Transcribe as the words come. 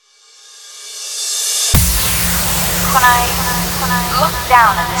When I looked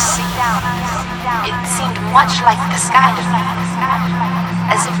down at the sea, it seemed much like the sky to me,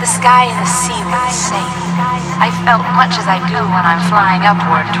 as if the sky and the sea were the same. I felt much as I do when I'm flying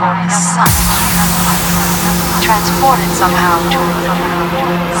upward toward the sun, transported somehow to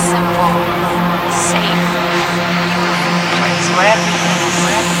a simple, safe, beautiful place where everything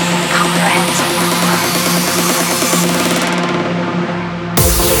is comprehensible.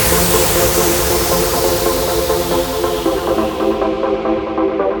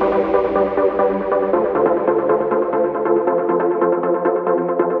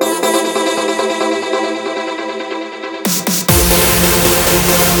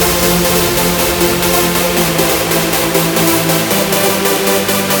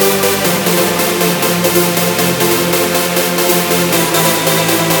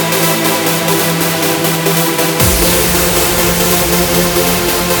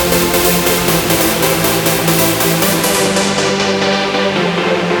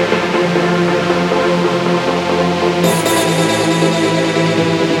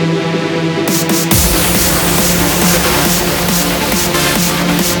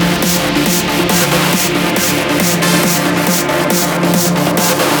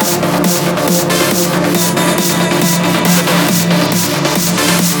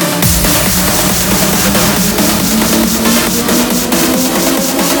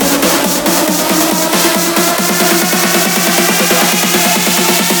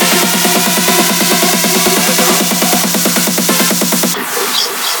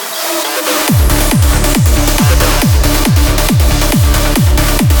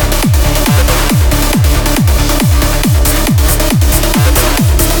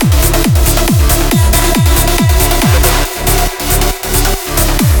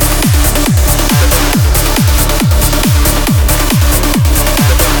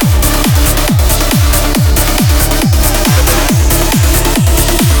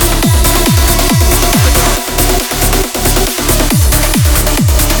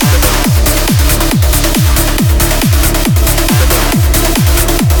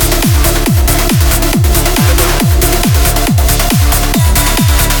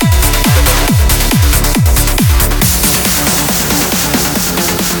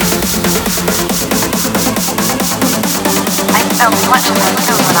 Much as I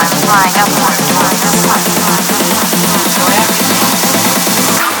do when I'm flying upward.